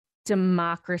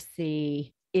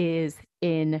democracy is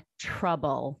in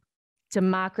trouble.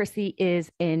 Democracy is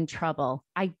in trouble.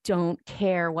 I don't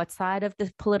care what side of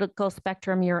the political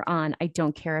spectrum you're on. I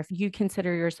don't care if you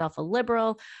consider yourself a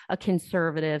liberal, a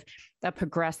conservative, a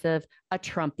progressive, a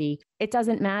Trumpy. It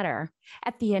doesn't matter.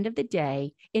 At the end of the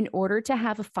day, in order to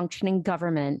have a functioning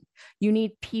government, you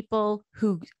need people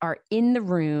who are in the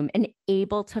room and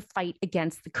able to fight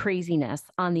against the craziness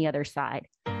on the other side.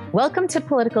 Welcome to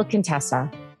Political Contessa.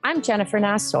 I'm Jennifer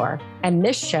Nassor, and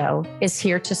this show is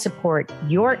here to support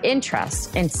your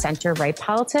interest in center-right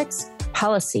politics,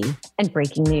 policy, and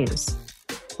breaking news.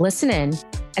 Listen in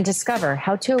and discover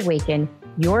how to awaken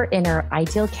your inner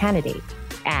ideal candidate,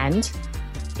 and,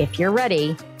 if you're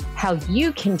ready, how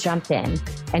you can jump in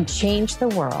and change the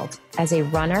world as a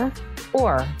runner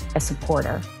or a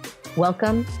supporter.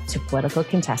 Welcome to Political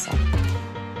Contessa.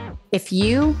 If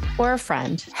you or a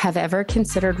friend have ever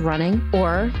considered running,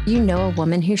 or you know a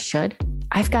woman who should,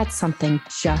 I've got something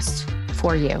just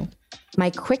for you. My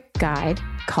quick guide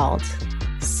called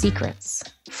Secrets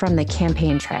from the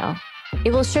Campaign Trail.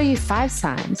 It will show you 5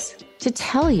 signs to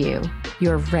tell you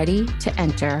you're ready to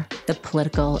enter the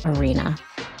political arena.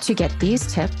 To get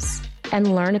these tips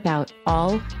and learn about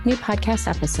all new podcast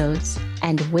episodes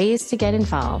and ways to get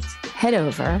involved, head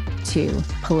over to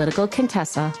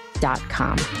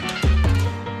politicalcontessa.com.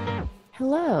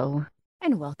 Hello,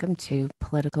 and welcome to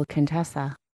Political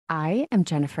Contessa. I am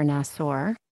Jennifer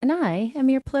Nassor, and I am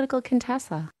your Political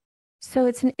Contessa. So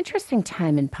it's an interesting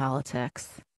time in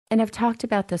politics, and I've talked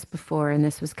about this before, and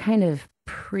this was kind of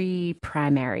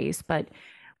pre-primaries, but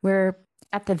we're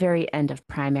at the very end of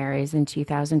primaries in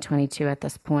 2022 at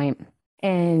this point,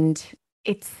 and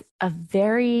it's a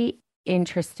very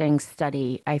interesting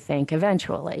study, I think,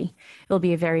 eventually. It'll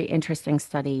be a very interesting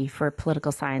study for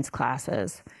political science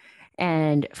classes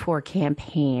and for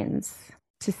campaigns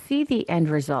to see the end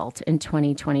result in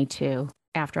 2022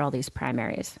 after all these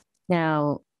primaries.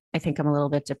 Now, I think I'm a little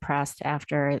bit depressed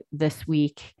after this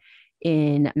week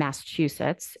in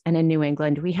Massachusetts and in New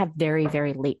England. We have very,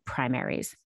 very late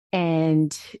primaries.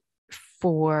 And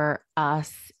for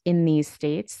us in these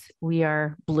states, we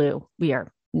are blue. We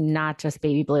are not just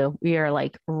baby blue. We are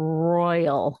like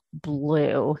royal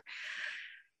blue.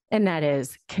 And that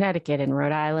is Connecticut and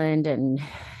Rhode Island and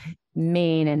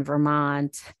Maine and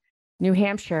Vermont. New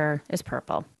Hampshire is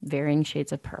purple, varying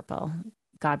shades of purple.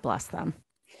 God bless them.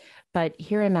 But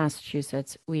here in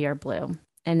Massachusetts, we are blue.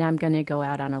 And I'm going to go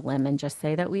out on a limb and just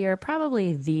say that we are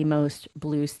probably the most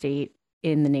blue state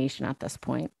in the nation at this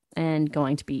point, and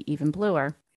going to be even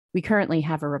bluer. We currently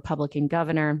have a Republican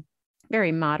governor,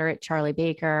 very moderate Charlie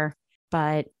Baker,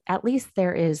 but at least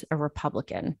there is a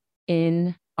Republican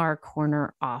in our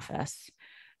corner office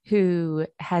who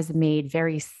has made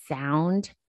very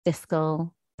sound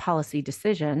fiscal policy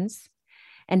decisions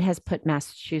and has put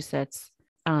Massachusetts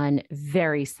on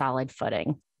very solid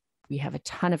footing. We have a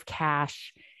ton of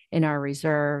cash in our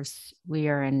reserves. We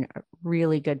are in a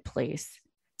really good place.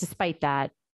 Despite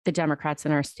that, the Democrats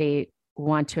in our state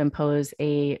want to impose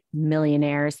a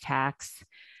millionaires tax,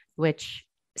 which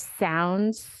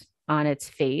sounds on its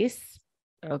face,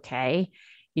 okay,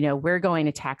 we're going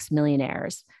to tax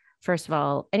millionaires. First of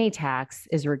all, any tax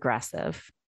is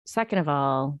regressive. Second of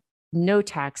all, no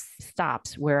tax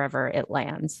stops wherever it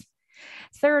lands.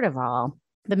 Third of all,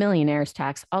 the millionaires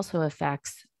tax also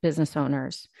affects business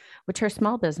owners, which are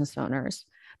small business owners,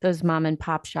 those mom and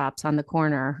pop shops on the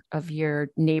corner of your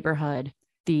neighborhood,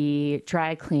 the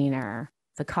dry cleaner,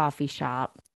 the coffee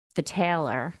shop, the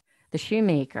tailor, the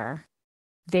shoemaker.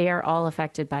 They are all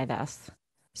affected by this.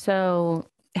 So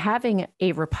having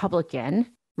a Republican,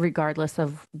 regardless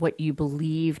of what you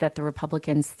believe that the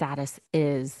Republican status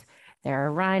is, they're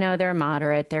a rhino, they're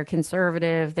moderate, they're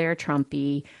conservative, they're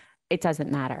Trumpy, it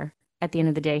doesn't matter. At the end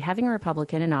of the day, having a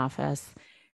Republican in office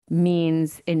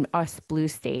means, in us blue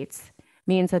states,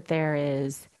 means that there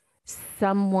is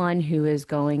someone who is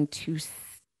going to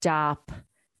stop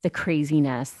the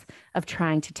craziness of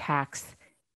trying to tax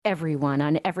everyone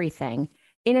on everything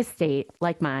in a state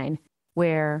like mine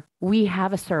where we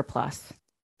have a surplus.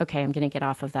 Okay, I'm going to get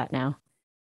off of that now.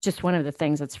 Just one of the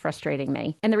things that's frustrating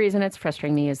me. And the reason it's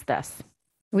frustrating me is this.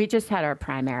 We just had our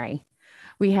primary.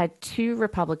 We had 2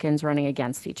 Republicans running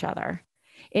against each other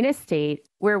in a state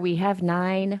where we have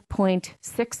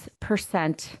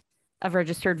 9.6% of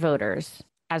registered voters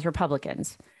as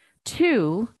Republicans.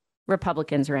 2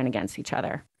 Republicans ran against each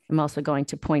other. I'm also going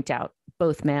to point out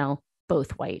both male,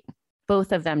 both white.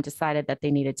 Both of them decided that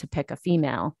they needed to pick a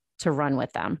female to run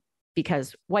with them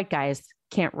because white guys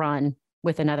can't run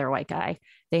with another white guy.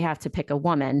 They have to pick a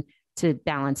woman to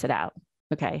balance it out.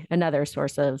 Okay, another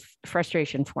source of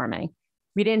frustration for me.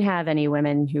 We didn't have any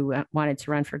women who wanted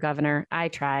to run for governor. I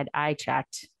tried, I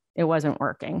checked, it wasn't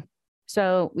working.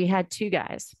 So we had two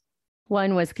guys.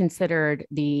 One was considered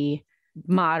the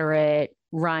moderate,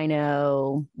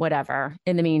 rhino, whatever.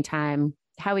 In the meantime,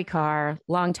 Howie Carr,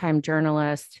 longtime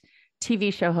journalist,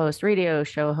 TV show host, radio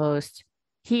show host,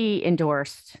 he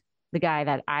endorsed the guy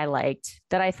that I liked,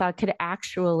 that I thought could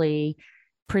actually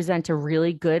present a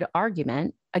really good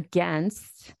argument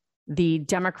against the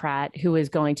Democrat who is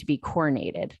going to be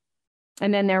coronated.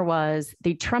 And then there was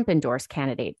the Trump endorsed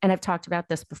candidate. And I've talked about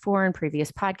this before in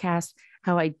previous podcasts,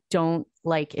 how I don't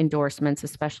like endorsements,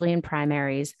 especially in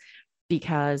primaries,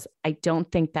 because I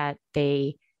don't think that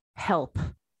they help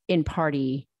in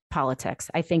party politics.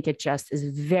 I think it just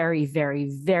is very, very,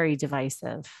 very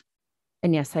divisive.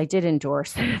 And yes, I did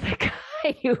endorse the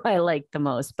guy who I like the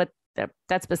most, but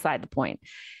that's beside the point.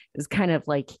 It's kind of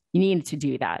like you need to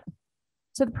do that.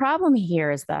 So the problem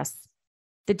here is this.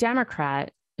 The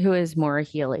Democrat, who is Maura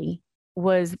Healey,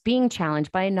 was being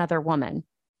challenged by another woman,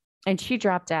 and she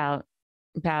dropped out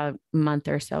about a month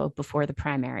or so before the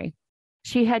primary.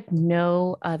 She had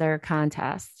no other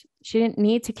contest. She didn't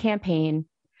need to campaign.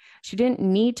 She didn't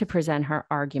need to present her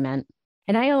argument.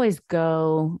 And I always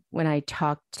go, when I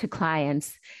talk to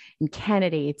clients and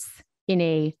candidates, in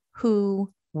a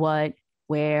who, what,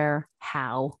 where,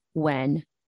 how, when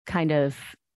kind of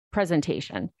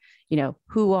presentation. You know,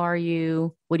 who are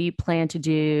you? What do you plan to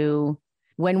do?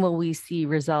 When will we see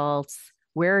results?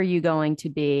 Where are you going to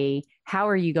be? How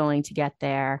are you going to get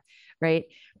there? Right?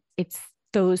 It's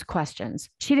those questions.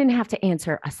 She didn't have to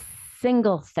answer a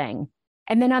single thing.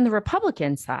 And then on the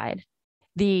Republican side,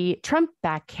 the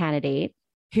Trump-backed candidate,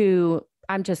 who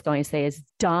I'm just going to say is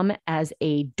dumb as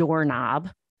a doorknob,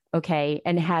 okay,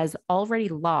 and has already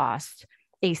lost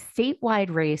a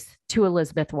statewide race to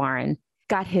Elizabeth Warren,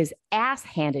 got his ass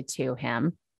handed to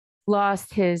him,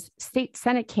 lost his state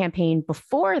Senate campaign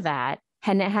before that,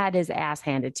 and had his ass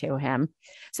handed to him.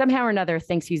 Somehow or another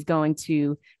thinks he's going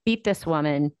to beat this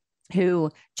woman who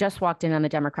just walked in on the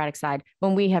Democratic side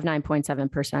when we have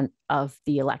 9.7% of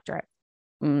the electorate.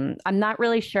 I'm not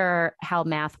really sure how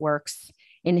math works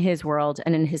in his world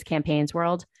and in his campaign's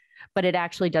world, but it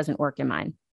actually doesn't work in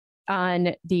mine.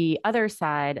 On the other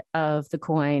side of the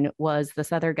coin was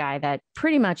this other guy that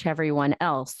pretty much everyone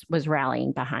else was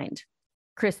rallying behind,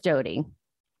 Chris Doty.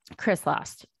 Chris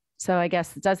lost. So I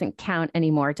guess it doesn't count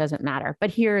anymore. It doesn't matter. But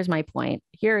here is my point.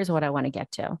 Here is what I want to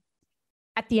get to.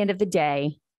 At the end of the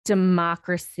day,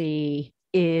 democracy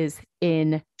is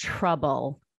in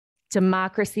trouble.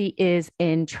 Democracy is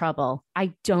in trouble.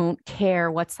 I don't care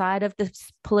what side of the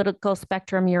political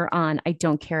spectrum you're on. I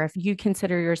don't care if you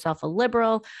consider yourself a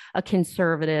liberal, a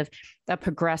conservative, a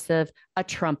progressive, a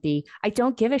Trumpy. I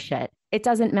don't give a shit. It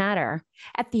doesn't matter.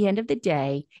 At the end of the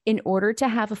day, in order to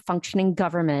have a functioning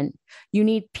government, you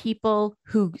need people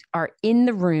who are in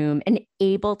the room and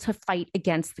able to fight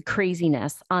against the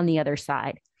craziness on the other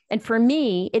side. And for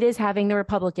me, it is having the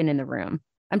Republican in the room.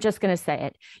 I'm just going to say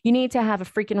it. You need to have a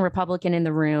freaking Republican in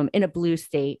the room in a blue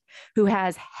state who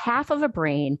has half of a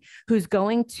brain, who's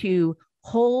going to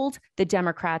hold the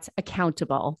Democrats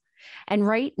accountable. And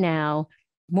right now,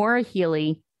 Maura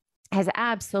Healey has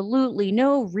absolutely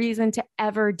no reason to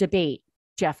ever debate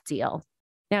Jeff Deal.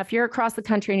 Now, if you're across the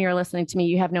country and you're listening to me,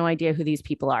 you have no idea who these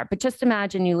people are. But just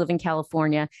imagine you live in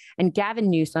California and Gavin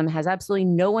Newsom has absolutely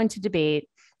no one to debate.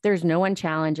 There's no one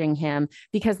challenging him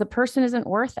because the person isn't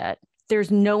worth it.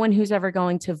 There's no one who's ever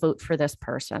going to vote for this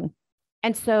person.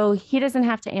 And so he doesn't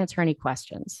have to answer any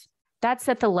questions. That's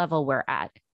at the level we're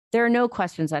at. There are no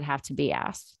questions that have to be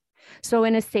asked. So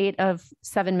in a state of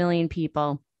 7 million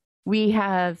people, we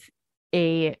have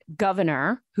a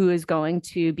governor who is going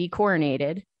to be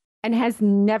coronated and has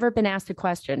never been asked a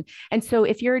question. And so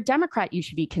if you're a Democrat, you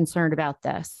should be concerned about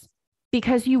this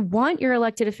because you want your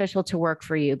elected official to work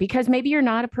for you, because maybe you're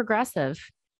not a progressive.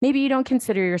 Maybe you don't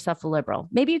consider yourself a liberal.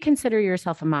 Maybe you consider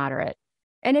yourself a moderate.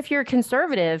 And if you're a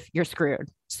conservative, you're screwed.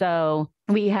 So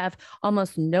we have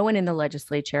almost no one in the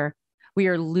legislature. We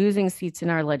are losing seats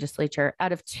in our legislature.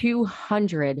 Out of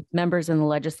 200 members in the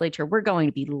legislature, we're going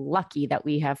to be lucky that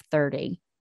we have 30.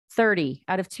 30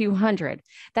 out of 200.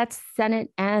 That's Senate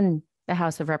and the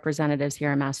House of Representatives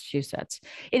here in Massachusetts.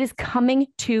 It is coming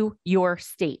to your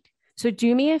state. So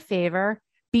do me a favor,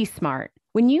 be smart.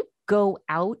 When you go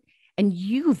out and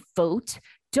you vote,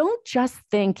 don't just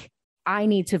think, I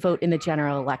need to vote in the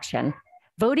general election.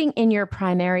 Voting in your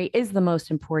primary is the most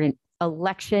important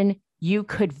election you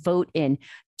could vote in.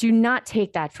 Do not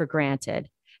take that for granted.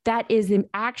 That is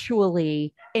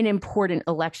actually an important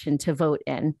election to vote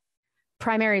in.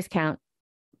 Primaries count.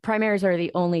 Primaries are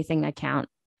the only thing that count,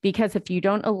 because if you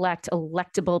don't elect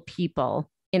electable people,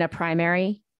 in a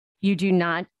primary, you do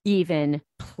not even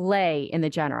play in the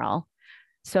general.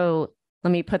 So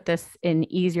let me put this in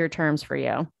easier terms for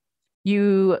you.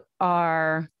 You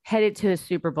are headed to the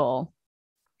Super Bowl.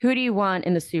 Who do you want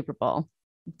in the Super Bowl?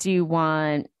 Do you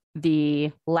want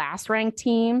the last ranked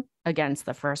team against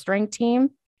the first ranked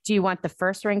team? Do you want the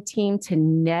first ranked team to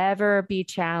never be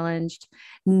challenged,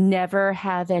 never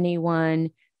have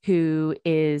anyone who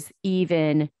is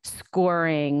even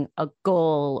scoring a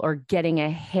goal or getting a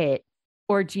hit?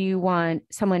 Or do you want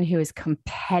someone who is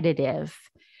competitive?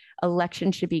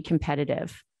 Elections should be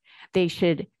competitive. They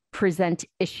should present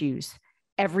issues.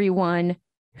 Everyone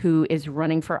who is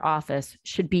running for office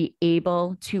should be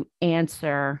able to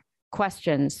answer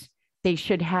questions. They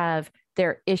should have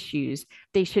their issues.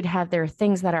 They should have their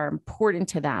things that are important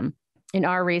to them. In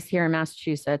our race here in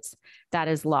Massachusetts, that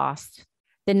is lost.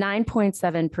 The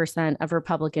 9.7% of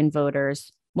Republican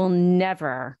voters will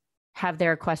never have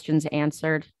their questions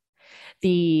answered.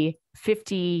 The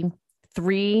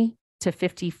 53 to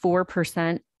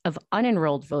 54% of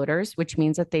unenrolled voters, which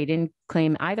means that they didn't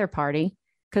claim either party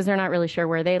because they're not really sure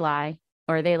where they lie,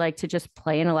 or they like to just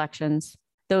play in elections.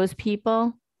 Those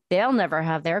people, they'll never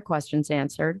have their questions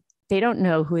answered. They don't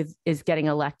know who is getting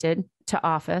elected to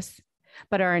office,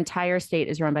 but our entire state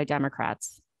is run by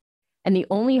Democrats. And the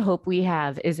only hope we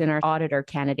have is in our auditor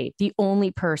candidate. The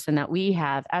only person that we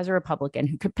have as a Republican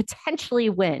who could potentially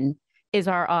win is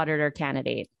our auditor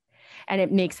candidate. And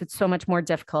it makes it so much more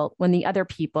difficult when the other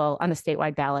people on the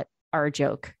statewide ballot are a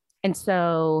joke. And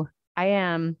so I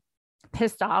am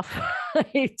pissed off,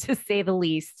 to say the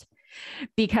least,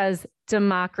 because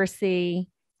democracy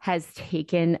has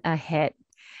taken a hit.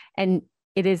 And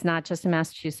it is not just in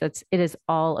Massachusetts, it is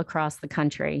all across the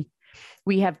country.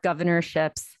 We have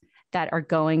governorships that are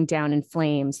going down in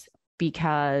flames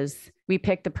because we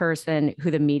picked the person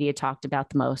who the media talked about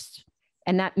the most.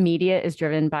 And that media is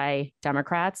driven by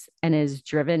Democrats and is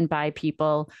driven by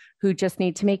people who just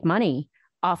need to make money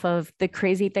off of the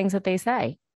crazy things that they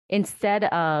say, instead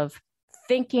of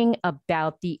thinking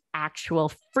about the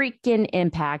actual freaking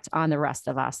impact on the rest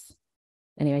of us.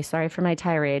 Anyway, sorry for my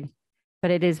tirade,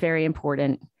 but it is very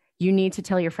important. You need to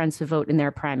tell your friends to vote in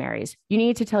their primaries. You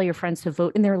need to tell your friends to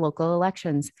vote in their local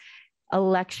elections.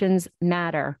 Elections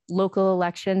matter. Local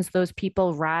elections, those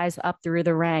people rise up through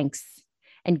the ranks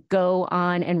and go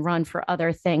on and run for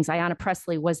other things. Ayanna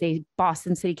Pressley was a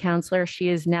Boston City Councilor. She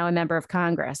is now a member of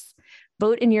Congress.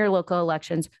 Vote in your local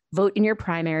elections, vote in your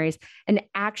primaries, and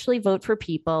actually vote for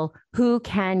people who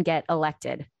can get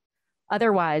elected.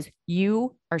 Otherwise,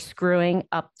 you are screwing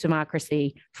up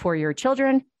democracy for your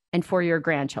children and for your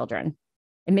grandchildren.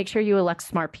 And make sure you elect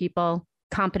smart people,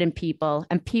 competent people,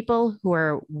 and people who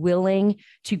are willing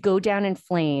to go down in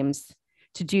flames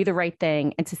to do the right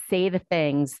thing and to say the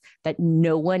things that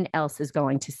no one else is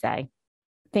going to say.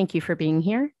 Thank you for being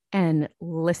here and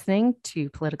listening to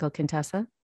Political Contessa.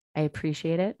 I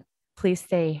appreciate it. Please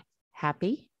stay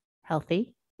happy,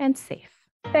 healthy, and safe.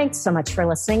 Thanks so much for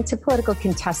listening to Political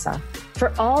Contessa.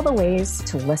 For all the ways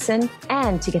to listen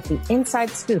and to get the inside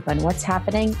scoop on what's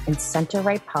happening in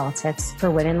center-right politics for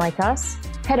women like us,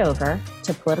 head over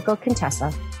to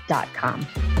politicalcontessa.com.